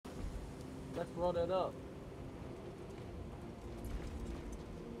Let's run it up.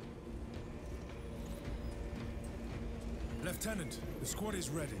 Lieutenant, the squad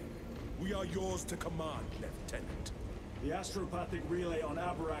is ready. We are yours to command, Lieutenant. The astropathic relay on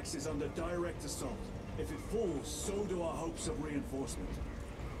Abarax is under direct assault. If it falls, so do our hopes of reinforcement.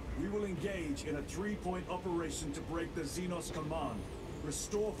 We will engage in a 3-point operation to break the Xenos command,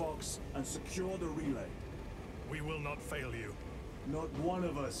 restore Vox, and secure the relay. We will not fail you. Not one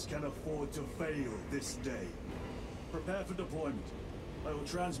of us can afford to fail this day. Prepare for deployment. I will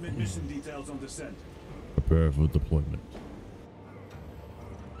transmit mission details on descent. Prepare for deployment.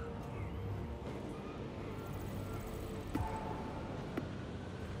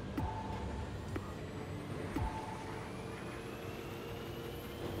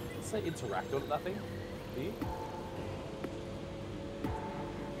 Say interact on that thing. See?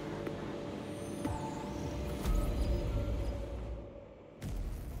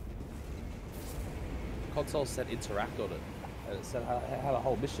 Console said interact on it, and it said had a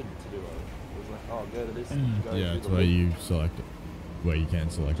whole mission to do on it. It was like, oh, go to this. Go Yeah, it's where you select, where you can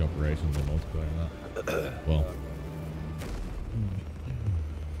select operations and multiplayer and that. Well,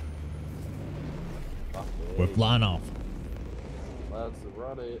 we're flying off. Let's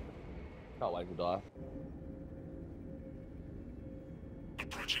run it. Can't wait to die.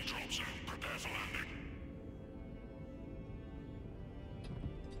 Approaching drop zone. Prepare for landing.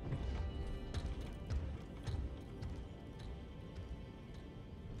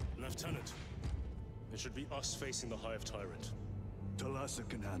 Lieutenant, it should be us facing the Hive Tyrant. Talassa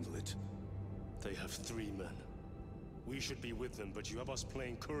can handle it. They have 3 men. We should be with them, but you have us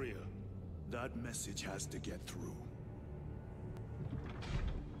playing courier. That message has to get through.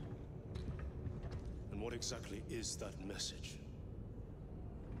 And what exactly is that message?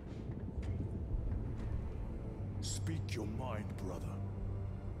 Speak your mind, brother.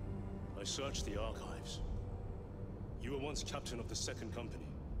 I searched the archives. You were once captain of the 2nd Company,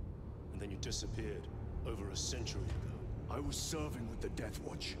 and then you disappeared over a century ago. I was serving with the Death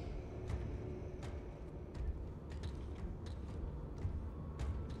Watch.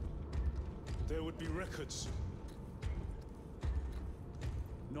 There would be records.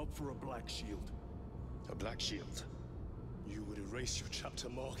 Not for a Black Shield. A Black Shield? You would erase your chapter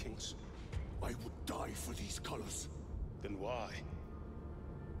markings. I would die for these colors. Then why?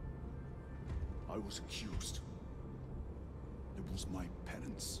 I was accused. It was my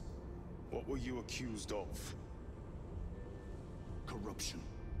penance. What were you accused of? Corruption.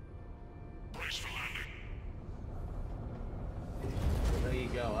 Brace for landing. Well, there you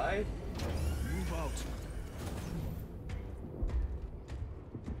go, eh? Move out.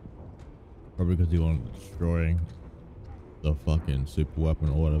 Probably because you want to destroy the fucking super weapon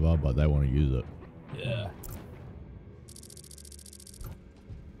or whatever, but they want to use it. Yeah.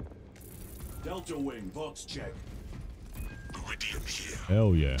 Delta Wing, Vox check. Iridium here.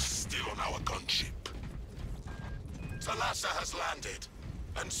 Hell yeah. Still on our gunship. Talassa has landed,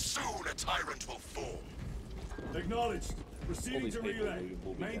 and soon a tyrant will form. Acknowledged. All Proceeding these to people relay.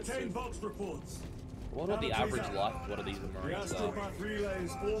 will be dead Maintain soon. Vox reports. What are the average life? What are these The Marines are? astropath relay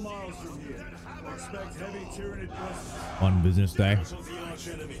is 4 miles from here. Expect heavy Tyranid busts. On business day. Of the arch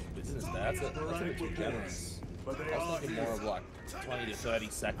enemy. Business, that's a bit too generous. But they I are was thinking here. more of like 20 to 30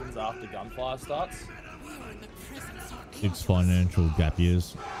 seconds after gunfire starts. It's financial gap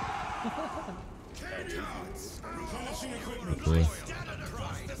years. Sure.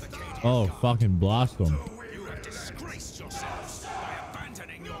 Oh, fucking blast them. You have disgraced yourselves by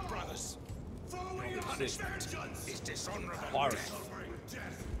abandoning your brothers. Your punishment is dishonorable. Pirates.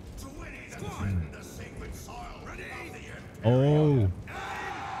 Oh.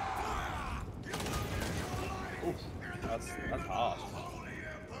 Oof, that's harsh.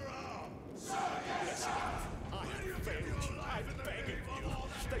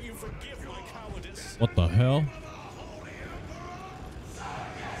 What the hell?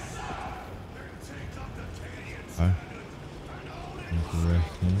 Okay.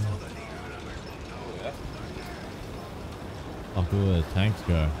 Interesting. Yeah. Fuck, where the tanks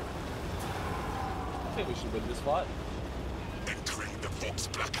go? I think we should win this fight. Entering the Vox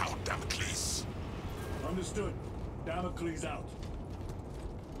blackout, Damocles. Understood. Damocles out.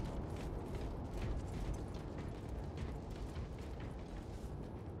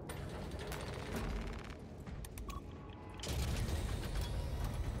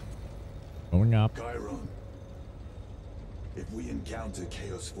 Going up. Chiron. If we encounter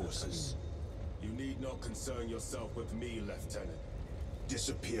Chaos forces, You need not concern yourself with me, Lieutenant.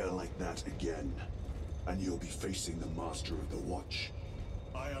 disappear like that again, and you'll be facing the Master of the Watch.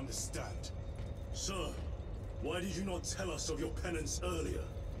 I understand. Sir, why did you not tell us of your penance earlier?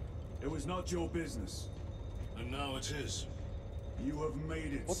 It was not your business. And now it is. You have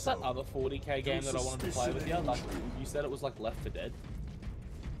made it. What's so. that other 40k game that I wanted to play with you? Like, you said it was like Left 4 Dead.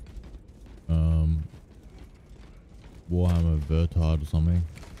 Warhammer Vertard or something.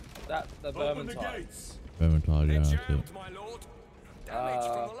 The Open the Vermintide. gates. Vermintide, yeah, that's it. Jammed, my lord. Damage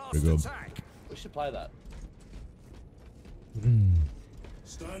from the last Pretty good. attack. We should play that.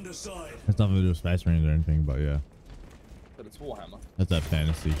 Stand aside. Has nothing to do with Space Marines or anything, but yeah. But it's Warhammer. That's that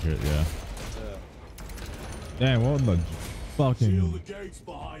fantasy shit, yeah. Yeah. Damn, what the Seal fucking the gates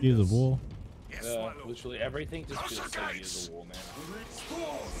behind Gears us. of War? Yes, my lord. Literally everything just feels like Gears of War, man.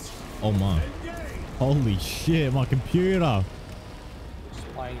 Oh my. Holy shit, my computer. Just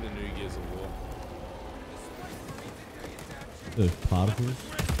playing the new Gears of War. Those particles.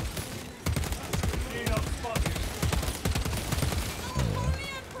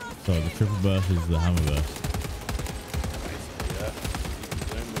 So the triple burst is the hammer burst. Yeah.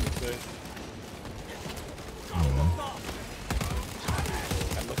 Zoom with it too. Oh,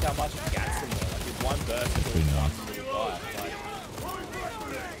 And look how much gas in there. Like, if one burst, it pretty will nice. like,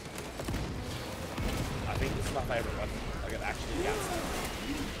 I think this is my favorite weapon. Like, it actually gets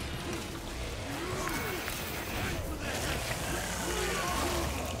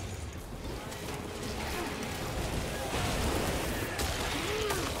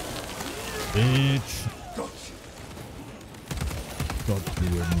Bitch. Got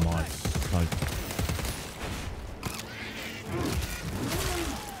you in my sight.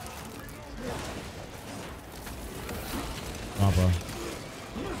 Papa.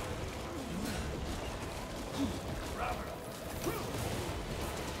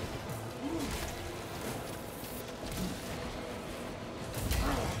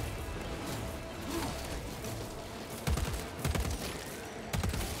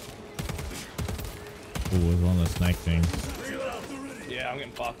 Oh, it's one of the snake things. Yeah, I'm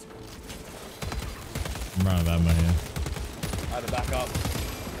getting fucked. I'm running out of ammo here. I had to back up.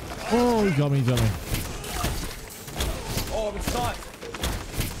 Oh, he got me, he got me. Oh, I've been sniped.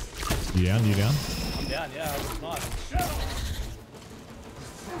 You down? You down? I'm down, yeah, I've been sniped.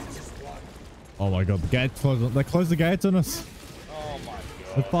 Oh my god, the gates closed. They closed the gates on us. Oh my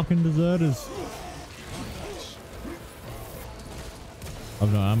The god. fucking deserters.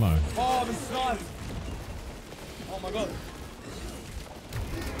 I've no ammo. Oh, I've been sniped. Oh my god.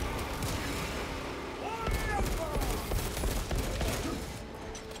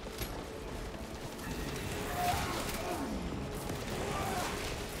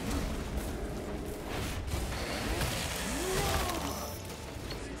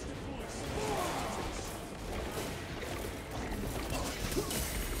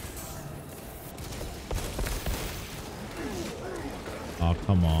 Oh,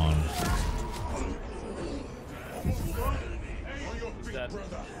 come on. He's dead.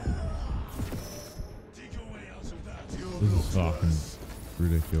 This is fucking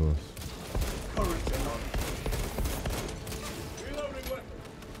ridiculous.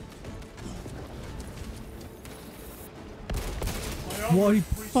 What? He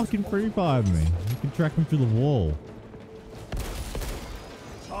fucking free-fired me. You can track him through the wall.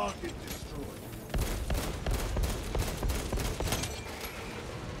 Target destroyed.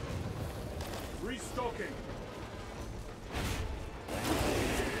 Restocking.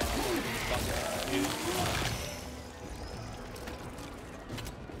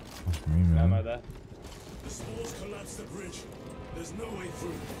 Fuck me, man. Ammo there. The spores collapsed the bridge. There's no way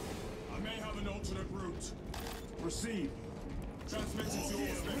through. I may have an alternate route. Proceed. Transmitting to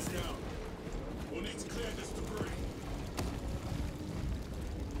all space now. We'll need to clear this debris.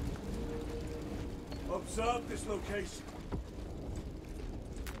 Observe this location.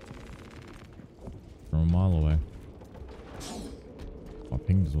 From a mile away. My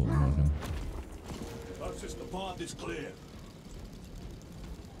ping just wasn't working. That's just the part that's clear.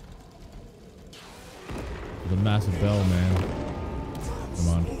 There's a massive bell, man. Come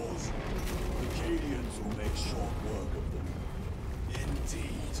on. The Cadians will make short work of them.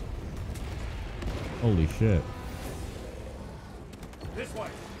 Indeed. Holy shit. This way.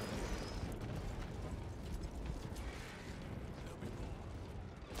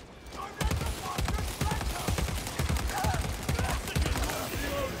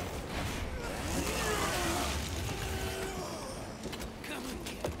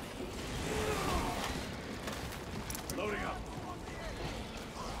 Loading up.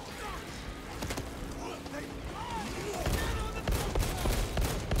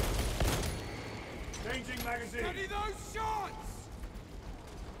 Changing magazine. Ready those shots!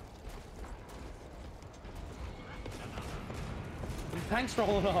 The tank's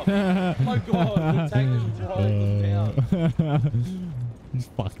rolling up. Oh my god, the tank is rolling down.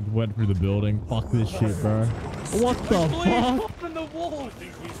 just fucking went through the building. Fuck this shit, bro. What the fuck? In the wall.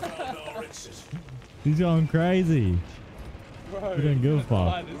 He's going crazy. Bro, He don't give a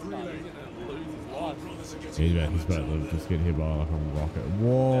fuck. He's gonna lose his life. He's about to just get hit by like a rocket.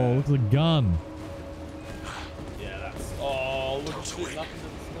 Whoa, look at the gun. Yeah, that's. Oh, look at shooting up into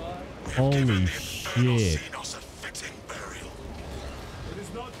the sky. Holy shit. It is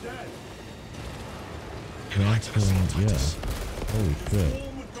not dead. Yeah. Holy shit.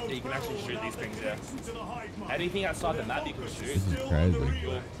 Yeah, you can actually shoot these things, yeah. Anything outside the map you can shoot. This is crazy.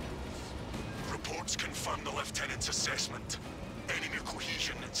 Reports confirm the lieutenant's assessment. Enemy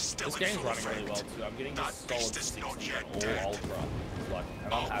cohesion still This game's running really well too. I'm getting this solid 60 all ultra. Like,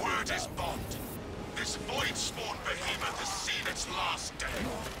 and I'm happy with that. Bond. This void spawn behemoth has seen its last day.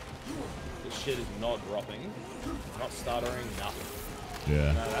 This shit is not dropping, not stuttering, nothing.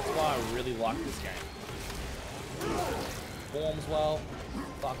 Yeah. No, that's why I really like this game. Forms well,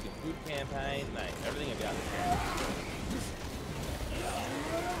 fucking good campaign, mate. Everything about this game.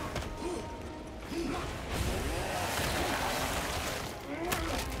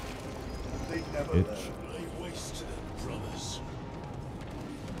 Bitch.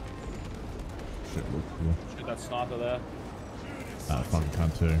 Shit, look cool. Shoot that sniper there. That fucking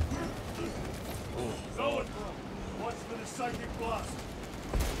cunt too. Watch for the psychic blast.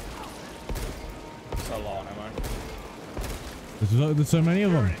 So low on ammo. There's so many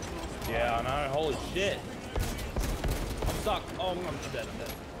of them. Yeah, I know. Holy shit. I'm stuck. Oh, I'm dead. I'm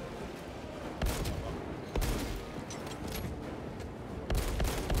dead.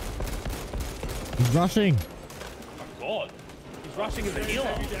 He's rushing. Oh my god. He's rushing as a healer.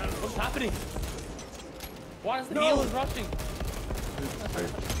 What's happening? Why is the healer rushing?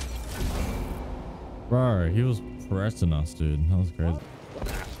 Bro, he was pressing us, dude. That was crazy. What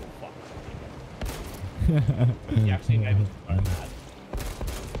the actual fuck? He actually made me so mad.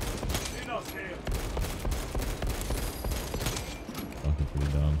 Fucking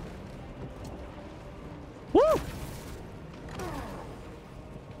pretty dumb. Woo!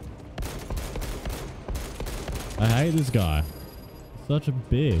 I hate this guy. Such a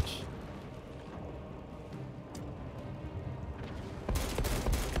bitch.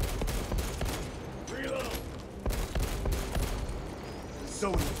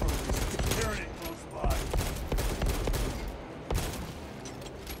 So in front of us, carrying it close by.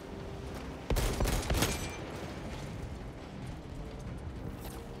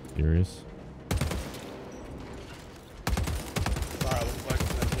 Serious. Sorry, I wasn't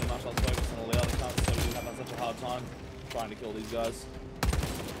focusing on too much. I was focusing on all the other cunts, so we didn't have such a hard time trying to kill these guys.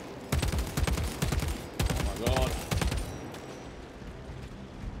 Oh my god.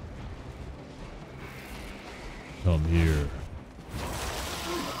 Come here.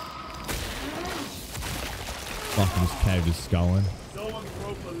 Fucking this cave is sculling. Someone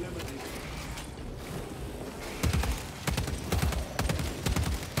broke the limit.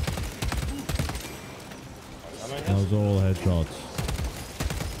 That was all headshots.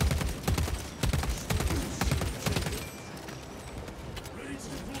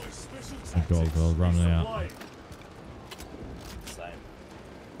 Thank God, because I was running out. Same.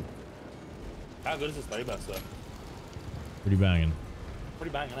 How good is this three burst though? Pretty banging.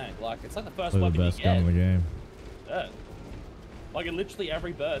 Pretty banging, eh? Like, it's like the first Probably weapon the best you gun get. in the game. Yeah. Like, it literally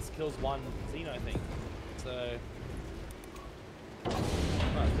every burst kills one Xeno thing. So... no,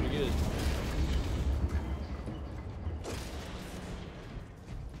 it's pretty good.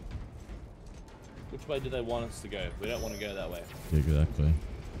 Which way do they want us to go? We don't want to go that way. Exactly.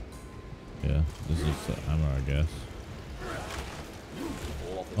 Yeah, this is ammo, I guess.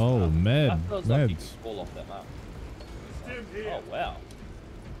 Fall off this Oh, map. med. That feels like you Meds. can fall off that map. Oh, wow.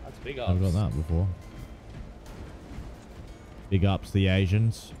 That's big ups. I've got that before. Big ups the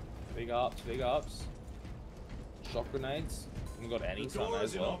Asians. Big ups, big ups. Shock grenades. We got any son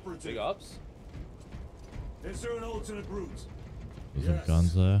as well. Big ups. Is there an alternate route? There's some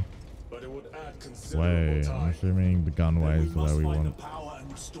guns there. But it would add considerable Way. time. I'm assuming the gun way is the way we want it. Power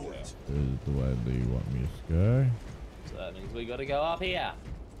and restore it. Is the way that you want me to go. So that means we gotta go up here.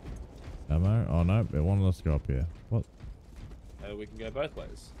 Ammo? Oh no, it wanted us to go up here. What? We can go both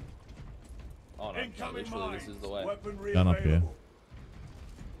ways. Oh no, Incoming literally this is the way. Weaponry Gun up here. available.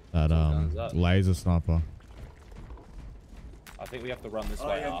 That guns up. laser sniper. I think we have to run this I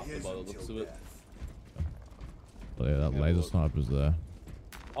way am after his by the looks until of it. death. Oh yeah, that Yeah, laser look. sniper's there.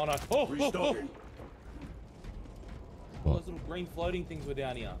 Oh no. Oh, oh, oh. Restocking. All What? those little green floating things were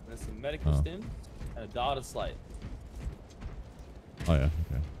down here. There's some medical Oh. stim and a data slate. Oh yeah,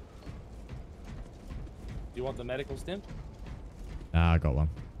 okay. Do you want the medical stim? Ah, I got one.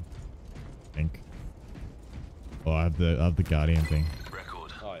 I think. Oh, I have the Guardian thing. Record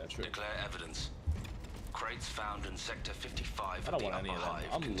yeah, true. Declare evidence. Crates found in Sector 55 I of don't the want Upper any of them. Hive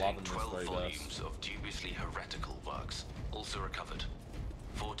I'm contain loving this 12 three volumes of dubiously heretical works, also recovered.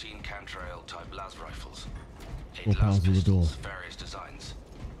 14 Cantrail-type las rifles. 8 What las powers do the door? pistols, various designs.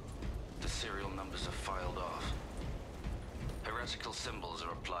 The serial numbers are filed off. Heretical symbols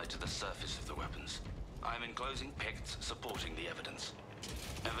are applied to the surface of the weapons. I am enclosing picts supporting the evidence.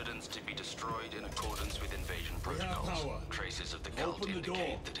 Evidence to be destroyed in accordance with invasion protocols. power. Traces of the cult Open the indicate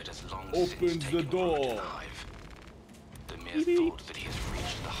door. that it has long Opens since the taken root in door. the hive. The mere thought that he has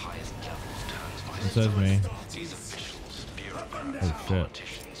reached the highest levels turns my It says me. These officials, bureaucrats, Oh, and shit.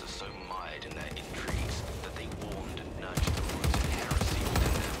 politicians are so mired in their intrigues that they warned and nurtured the roots of heresy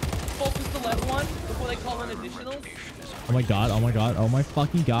within them. Focus the left one before they call in additionals. Retribution is Oh my god, oh my god, oh my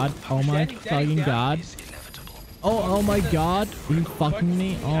fucking god, oh my Daddy, fucking down. god. inevitable. Oh my god, are you fucking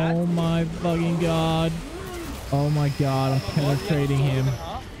me? Oh my fucking god. Oh my god, I'm penetrating him. We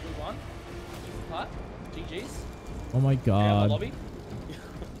won. Cut. GG's. Oh my Down the god. lobby.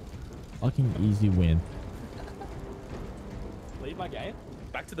 Fucking easy win. Leave my game.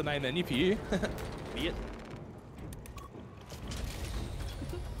 Back to the main menu for you. Idiot.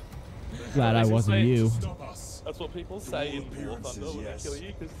 Glad I wasn't you. Stop us. That's what people say in War appearances, Thunder when yes. they kill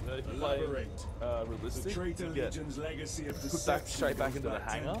you, because if you play Elaborate. The realistic, traitor you get legion's legacy of put deception back straight back goes into the back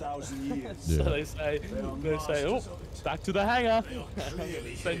hangar. 10,000 years. Yeah. So they say, oh, masters of it. back to the hangar.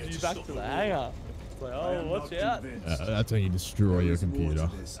 clearly Send here you to back stop to the the war. hangar. It's like, I oh, am watch not out. convinced. That's how you destroy There your is more to computer.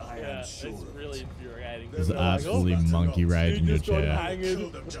 this, I Yeah, am it's sure. really infuriating. Just They're absolutely like, oh, monkey rage in your You just got chair. hanging. Kill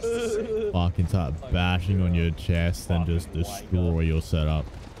them just the same. Fucking start bashing on your chest and just destroy your setup.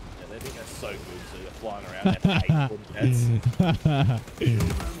 Yeah, they think they're so good, so you're flying around their jets.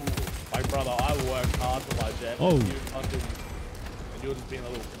 Like, brother, I worked hard for my jet. Oh. And you're just being a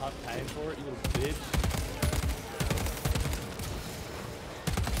little cunt paying for it, you little bitch.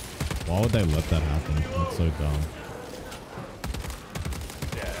 Why would they let that happen? That's so dumb.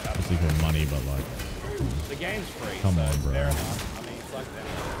 Yeah, Obviously for money, but like, the game's free. Come so on, bro. Fair enough. I mean, it's like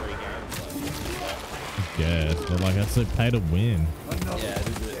any free game. I guess, but like, that's like pay to win. Yeah, it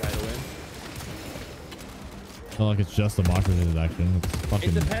is a bit pay to win. It's not like it's just a microtransaction. It's It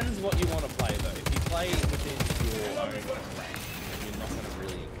fucking. depends what you want to play, though. If you play within your own game, you're not going to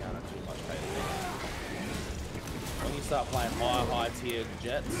really encounter too much pay to win. When you start playing high tier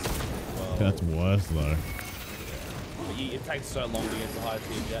jets, well, That's worse though. it takes so long to get to high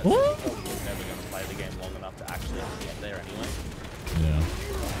tier jets. What? You're probably never going to play the game long enough to actually get there anyway. Yeah.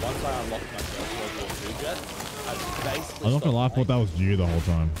 Once I unlocked myself World War II jet, I basically. I'm not gonna lie, I thought that was you the whole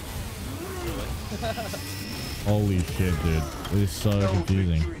time. Holy shit, dude. It is so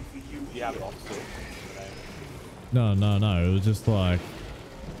confusing. You have it off still. No. It was just like,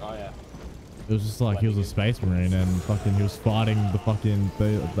 Oh yeah. it was just like he was a space marine and fucking he was fighting the fucking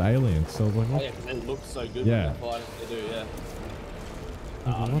the aliens. So I was like, Oh what, yeah, 'cause it looks so good Yeah. when they fight. They do,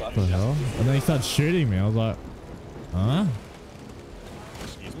 yeah. what the hell? And then he started shooting me. I was like, huh?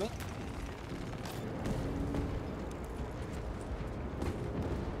 Excuse me?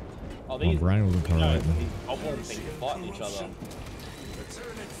 Oh, My brain wasn't correlating. these goblin things are fighting each other.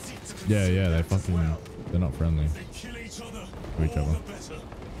 Yeah, they fucking, they're not friendly Kill each other. to each all other. the better.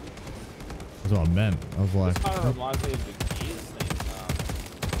 That's what I meant. I was like, This kind of reminds me of the Gears thing.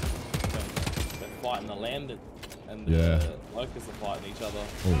 When they're fighting the land and the locusts are fighting each other.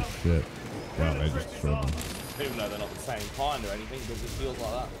 holy shit. Wow, they just destroyed them. Even though they're not the same kind or anything, but it just feels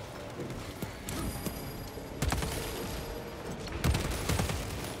like that.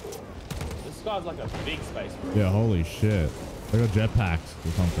 This guy's like a big space marine. Yeah, holy shit. They got jetpacks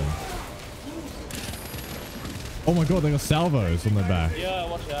or something. Oh my god, they got salvos on their back. Yeah,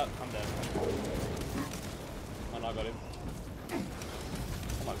 watch out. I'm dead. Oh no, I got him.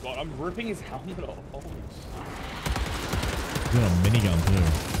 Oh my god, I'm ripping his helmet off. Holy shit. He's got a minigun too.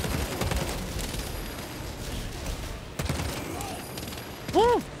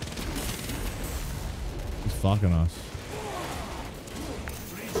 Woo! He's fucking us.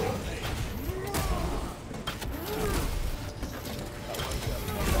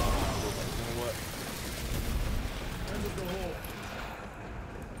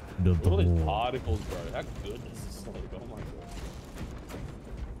 Look at all these particles, bro. How good is this thing? Oh my god.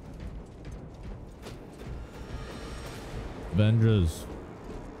 Avengers.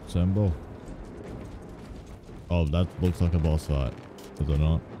 Assemble. Oh, that looks like a boss fight. Does it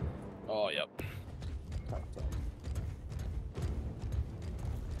not? Oh, yep.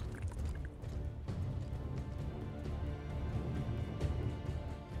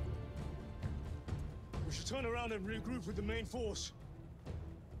 We should turn around and regroup with the main force.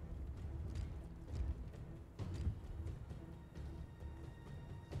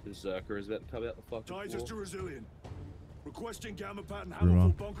 Berserker is about to come out the fucking Ties floor. us to Resilient. Requesting gamma pattern Rumor.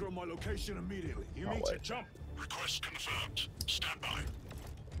 hammerful bunker on my location immediately. You Oh, need to wait. jump. Request confirmed. Stand by.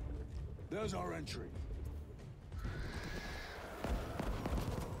 There's our entry.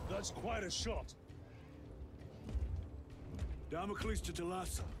 That's quite a shot. Damocles to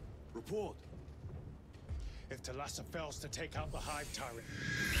Talassa. Report. If Talassa fails to take out the Hive Tyrant,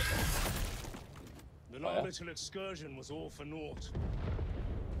 then Oh, our yeah? little excursion was all for naught.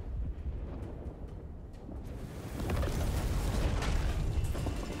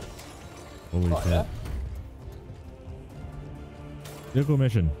 Holy Oh, shit. yeah? Vehicle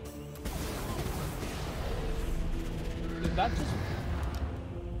mission. Did that just...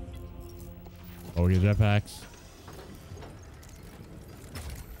 Oh, we get jetpacks.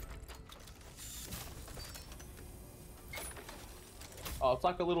 Oh, it's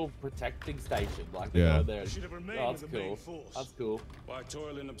like a little protecting station. Like, Yeah. over there. You should have remained Oh, with that's the main cool. force. That's cool. Why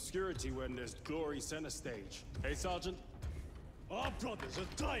toil in obscurity when there's glory center stage? Hey, Sergeant? Our brothers are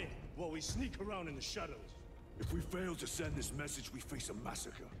dying while we sneak around in the shadows. If we fail to send this message, we face a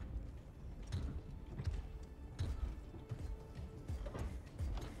massacre.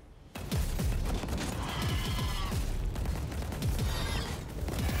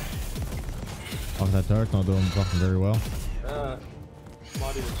 Oh, that turret's not doing fucking very well.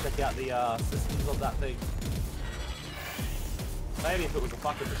 Might even check out the systems of that thing. Maybe if it was a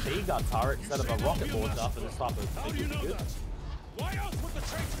fucking machine gun turret instead of a rocket launcher for this type of How thing do you would be know good. that? Why else would the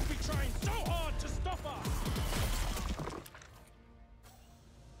traitors be trying so hard to stop us?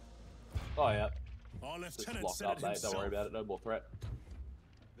 Oh yeah, Our it's lieutenant locked said up, it mate. himself. Don't worry about it. No more threat.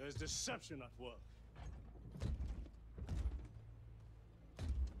 There's deception at work.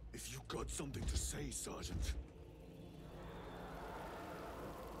 If you got something to say, Sergeant.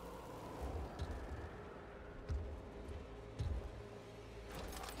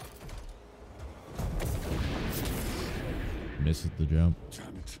 Misses the jump.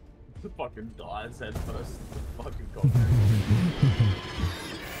 Damn it. The fucking dies head first. The fucking concrete.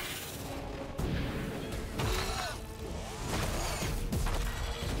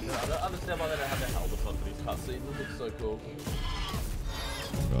 I don't understand why they don't have their helmets on for these cutscenes. It looks so cool.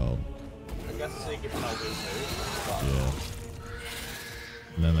 Oh, I guess so you can tell these too. But yeah.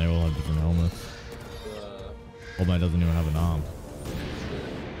 And then they all have different helmets. Old man doesn't even have an arm.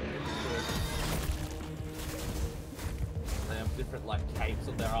 they have different like capes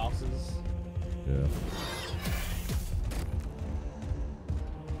on their asses. Yeah.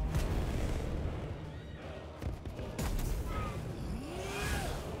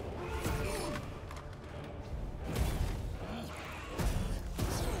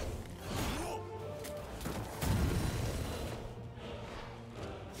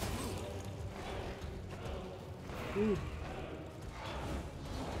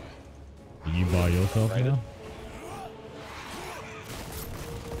 Did you buy yourself Rated. now?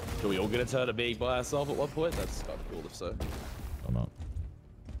 Do we all get a turn of being by ourselves at one point? That's kind of cool if so. Or not?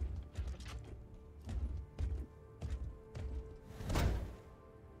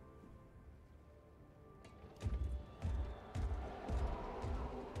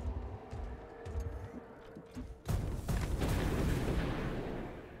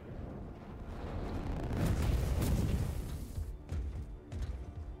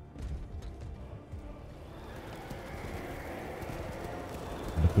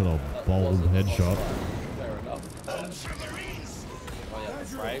 A good old bold headshot. Fair enough. Oh yeah, the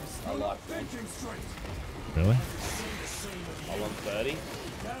frames. I like them. Thinking straight. Really? I'm on 30.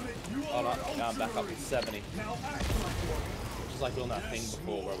 Damn it, you Oh are no, our now I'm back up auxiliary. to 70. Now act like one. Which is like doing that thing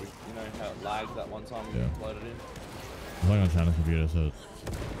before where we, you know, how it lagged that one time we Yeah. loaded in. I'm playing on China's computer, so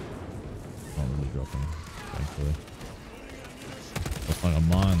it's not really dropping, thankfully. Looks like a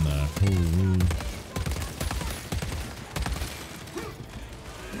mine there. Holy.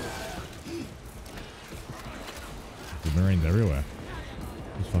 There's Marines everywhere.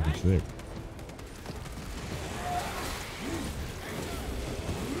 It's fucking sick.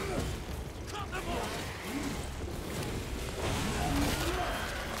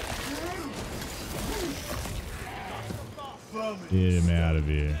 Get him out of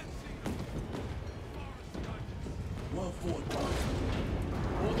here. Well fought, boys.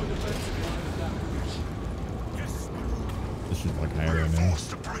 All the defensive line is that breach. This shit's like higher right now. Force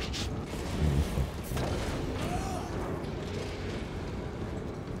the breach.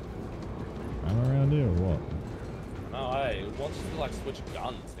 I'm around here or what? No, hey, it wants you to like switch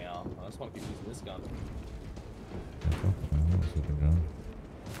guns now. I just want to keep using this gun. I'll switch a gun.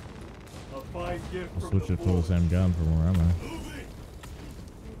 A fine gift I'll from switch the it to the force. same gun from where I'm at. Move it.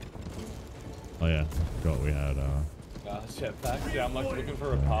 Oh yeah, I forgot we had Jetpacks. Yeah, I'm like looking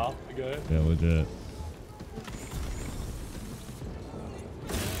for a path to go. Yeah, legit.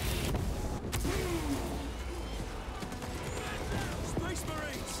 Space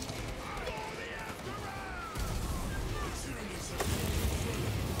Marines!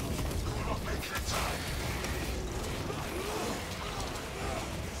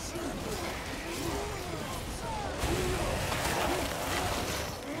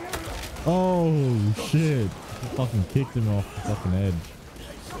 Oh shit! He fucking kicked him off the fucking edge.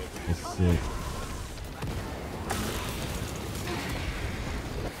 That's sick.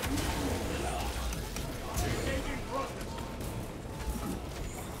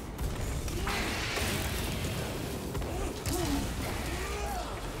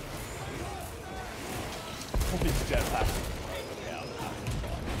 This jetpack.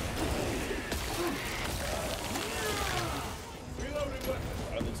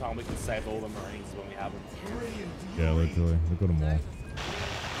 Only time we can save all the Marines is when we have them. Yeah, literally. Look at them all.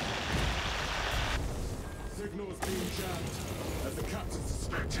 Signal is being jammed, as the captain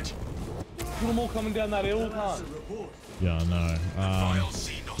suspected. Look at them all coming down that hill, can't? Yeah, I know.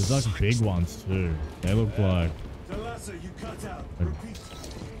 There's like big ones too. They look like Talassa, you cut out. Repeat.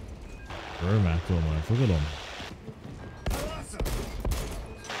 Romax almost. Look at them. Talassa!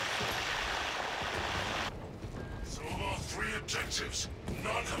 So our 3 objectives,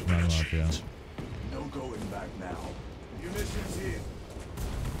 none have None been up, yeah. achieved. No going back now. Munitions here.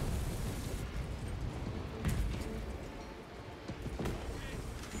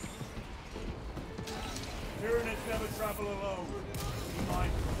 Tyranids never travel alone. Be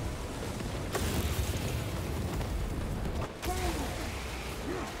mindful.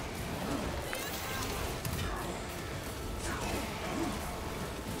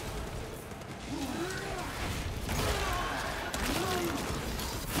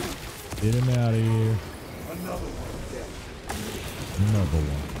 Get him out of here. Another one dead. Another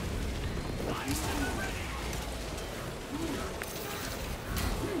one.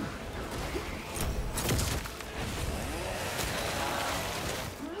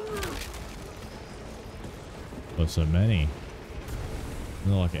 There's so many.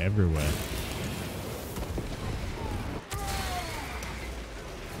 They're like everywhere.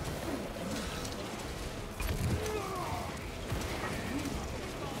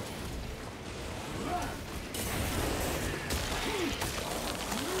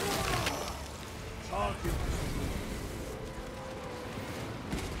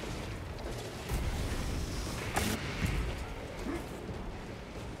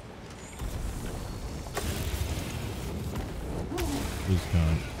 This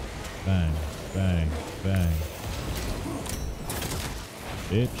cunt. Bang, bang, bang.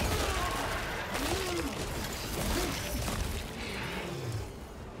 Bitch.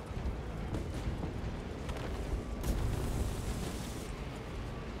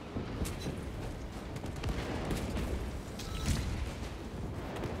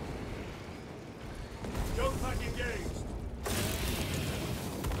 Jump pack engaged.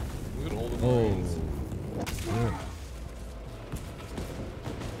 Look at all the Oh. Marines. Yeah.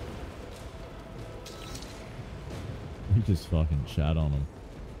 He just fucking shat on him.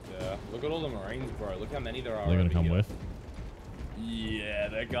 Yeah, look at all the Marines, bro. Look how many there are. They're gonna over come here. with. Yeah,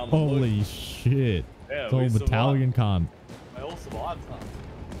 they're coming. Holy Look. shit. Yeah, The whole we battalion can't. They all survived, huh?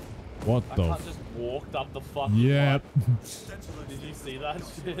 What I the? can't just walked up the fucking. Yep. line. Did you see that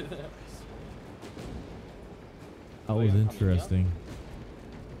shit? That was interesting.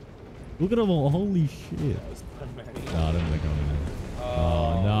 Look at them all. Holy shit. There's so many. No, I don't think I'm in.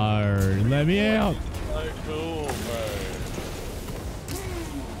 Oh no. Let me out. So cool, bro.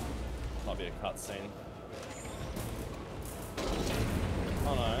 Might be a cutscene.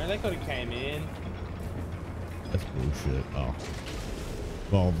 Oh no, they could have came in. That's bullshit. Oh.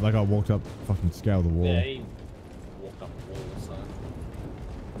 Well, that guy walked up, fucking scaled the wall. Yeah, he walked up the wall, so.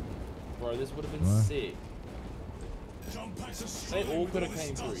 Bro, this would have been What? sick. They all could have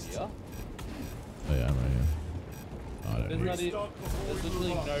came through here. Oh, yeah, right here. I don't There's, know. there's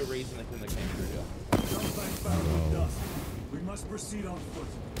literally no reason they couldn't have came through here. Jump pack battle with dust. We must proceed on foot.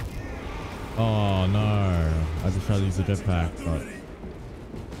 Oh no. I just tried to use the jetpack, but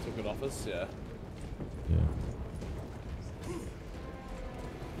Took it off us, yeah. yeah.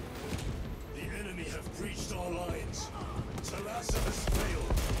 The enemy have breached our lines. Talassa has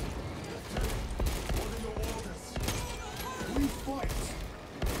failed. What are your orders? We fight.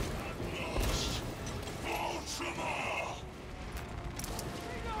 Lost. Ultramar!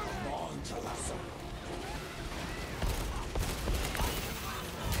 Come on, Talassa.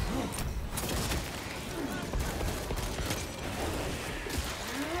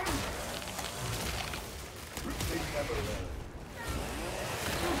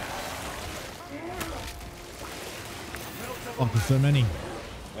 Fuck, there's so many.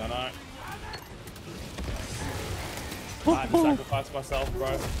 I know. I had to sacrifice myself, bro. I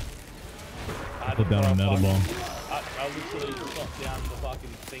had to Put down a metal bomb. I literally shot down the fucking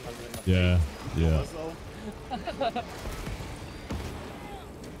thing under my Yeah, yeah.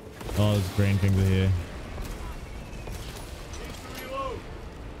 Oh, there's green things are here.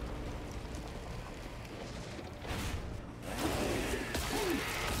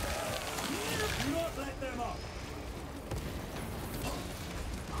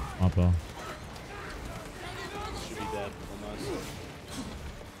 Upper. Should be dead, almost.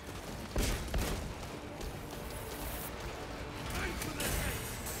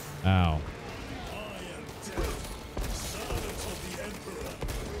 Ow.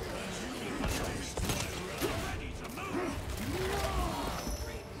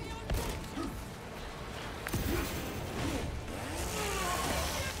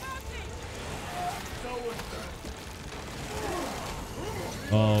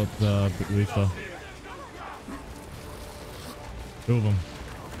 Oh, it's Lisa. Two of them.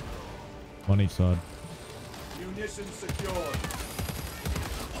 On each side. Munitions secured.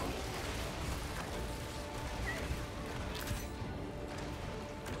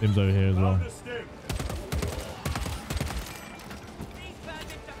 Tim's over here as well.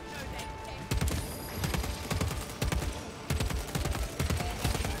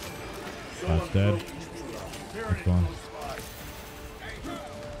 That's dead. That's gone.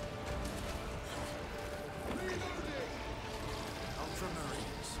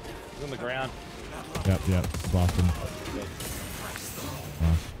 He's on the ground. Yep, blast him.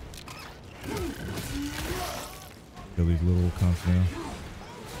 Nice. Kill these little cunts now.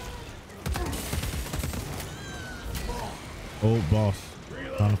 Oh, boss.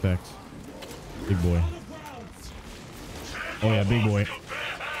 Sound effects. Big boy. Oh yeah, big boy.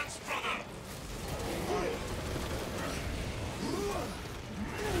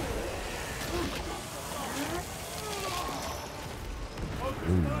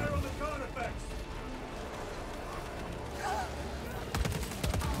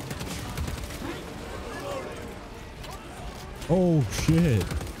 Oh shit.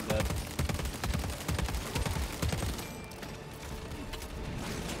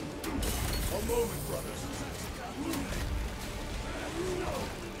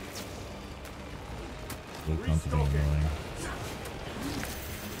 Little cunts are being annoying.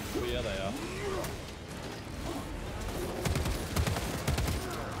 Oh yeah, they are.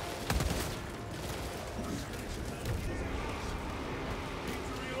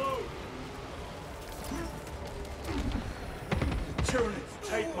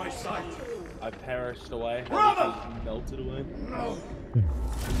 Take my sight. I perished away. Melted away.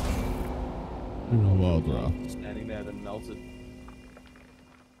 Well, bro. Standing there, then melted.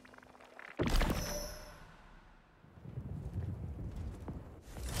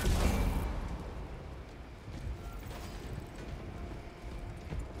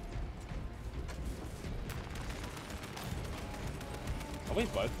 Have we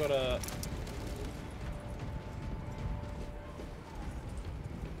both got a...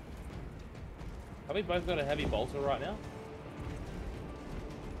 Have we both got a heavy bolter right now?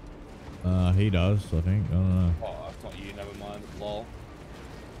 He does, I think. I don't know. Oh, that's not you, never mind. Lol.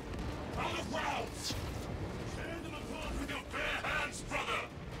 Tear them apart with your bare hands, brother!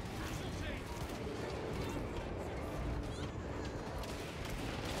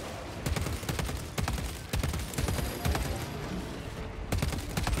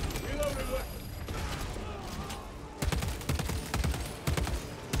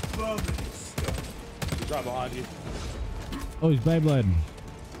 He's right behind you. Oh, he's Beyblading.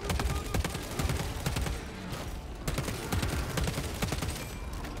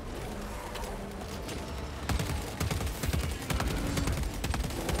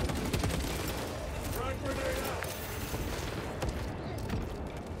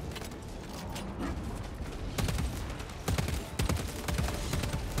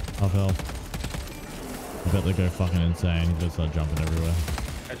 Half health. I bet they go fucking insane. He's just start jumping everywhere.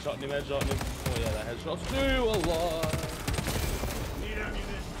 Headshot him, headshot him. Oh yeah, that headshot's too alive. Need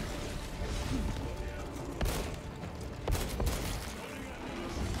ammunition.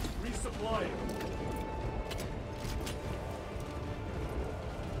 Resupply.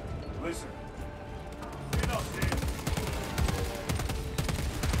 Listen. Enough here.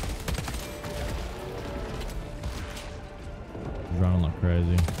 He's running like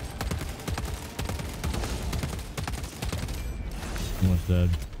crazy. Almost dead.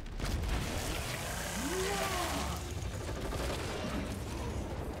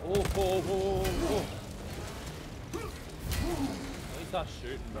 Oh. He starts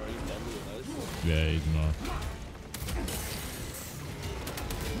shooting, bro. He's dead with those. Yeah, he's not.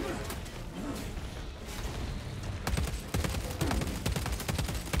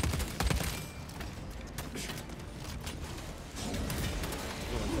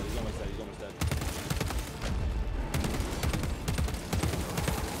 He's almost dead. He's almost dead.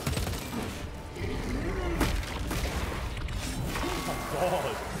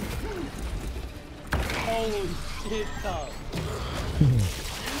 God. Holy shit, no.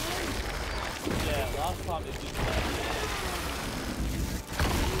 Yeah, last time it didn't happen.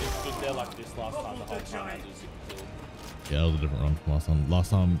 It stood there like this last time, the whole time I just killed. Yeah, that was a different run from last time. Last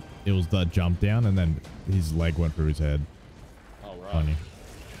time it was that jump down and then his leg went through his head. Oh, right. Funny.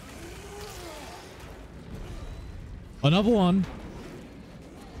 Another one.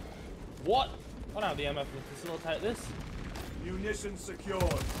 What? I don't have the MF to facilitate this. Munitions secured.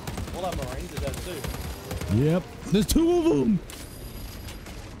 All our Marines are dead too. Yep. There's two of them.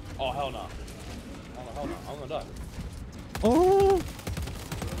 Oh, hell no. Hell no. I'm gonna die. Oh.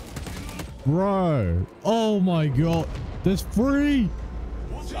 Bro. Oh my god. There's three.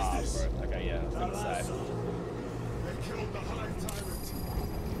 What is this? Bro. Okay, yeah, I was gonna say. They killed the Hive Tyrant.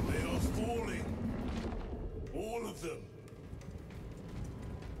 They are falling. All of them.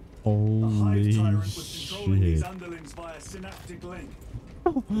 The Hive Holy Tyrant was controlling his shit. underlings via synaptic link.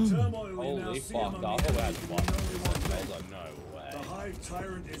 The turmoil you now Holy see fuck, among I the thought we had enemy one. can only I one was thing. like, no way. The Hive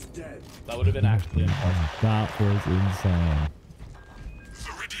Tyrant is dead. That would have been actually impressive. That was insane.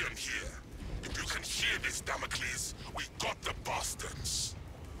 Viridian here. If you can hear this, Damocles, we got the bastards.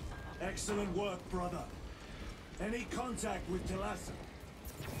 Excellent work, brother. Any contact with Talassa?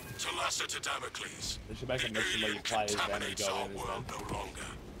 Talassa to Damocles. They should make a mission where you play as them and go in as them. No longer.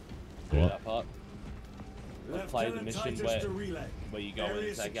 Do What? that part. Play the Lieutenant mission Titus to relay. where you go in Area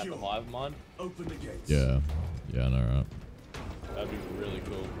and take out the secure. hive mind. Open the gates. Yeah. Yeah, I know, right? That'd be really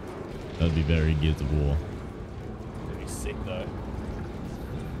cool. That'd be very Gears of War. That'd be sick though.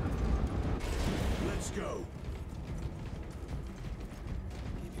 Let's go.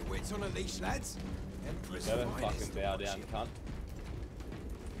 Keep your wits on a leash, lads. Empress Never Minus fucking to bow watch down, you. cunt.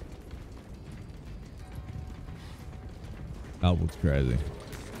 That looks crazy.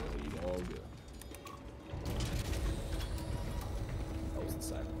 That was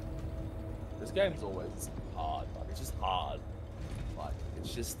insane. This game's always hard, like it's just hard. Like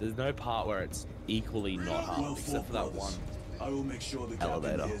it's just there's no part where it's equally not hard Well except for fought, that one. brothers. I will make sure the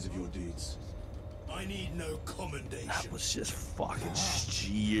elevator. captain hears of your deeds. I need no commendation. That was just fucking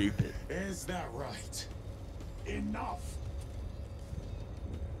stupid. Is that right? Enough.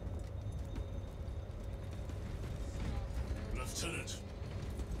 Lieutenant,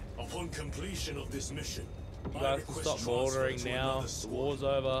 upon completion of this mission, You I guys can request stop transfer bordering to now. another The squad. war's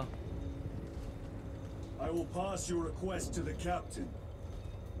over. I will pass your request to the captain.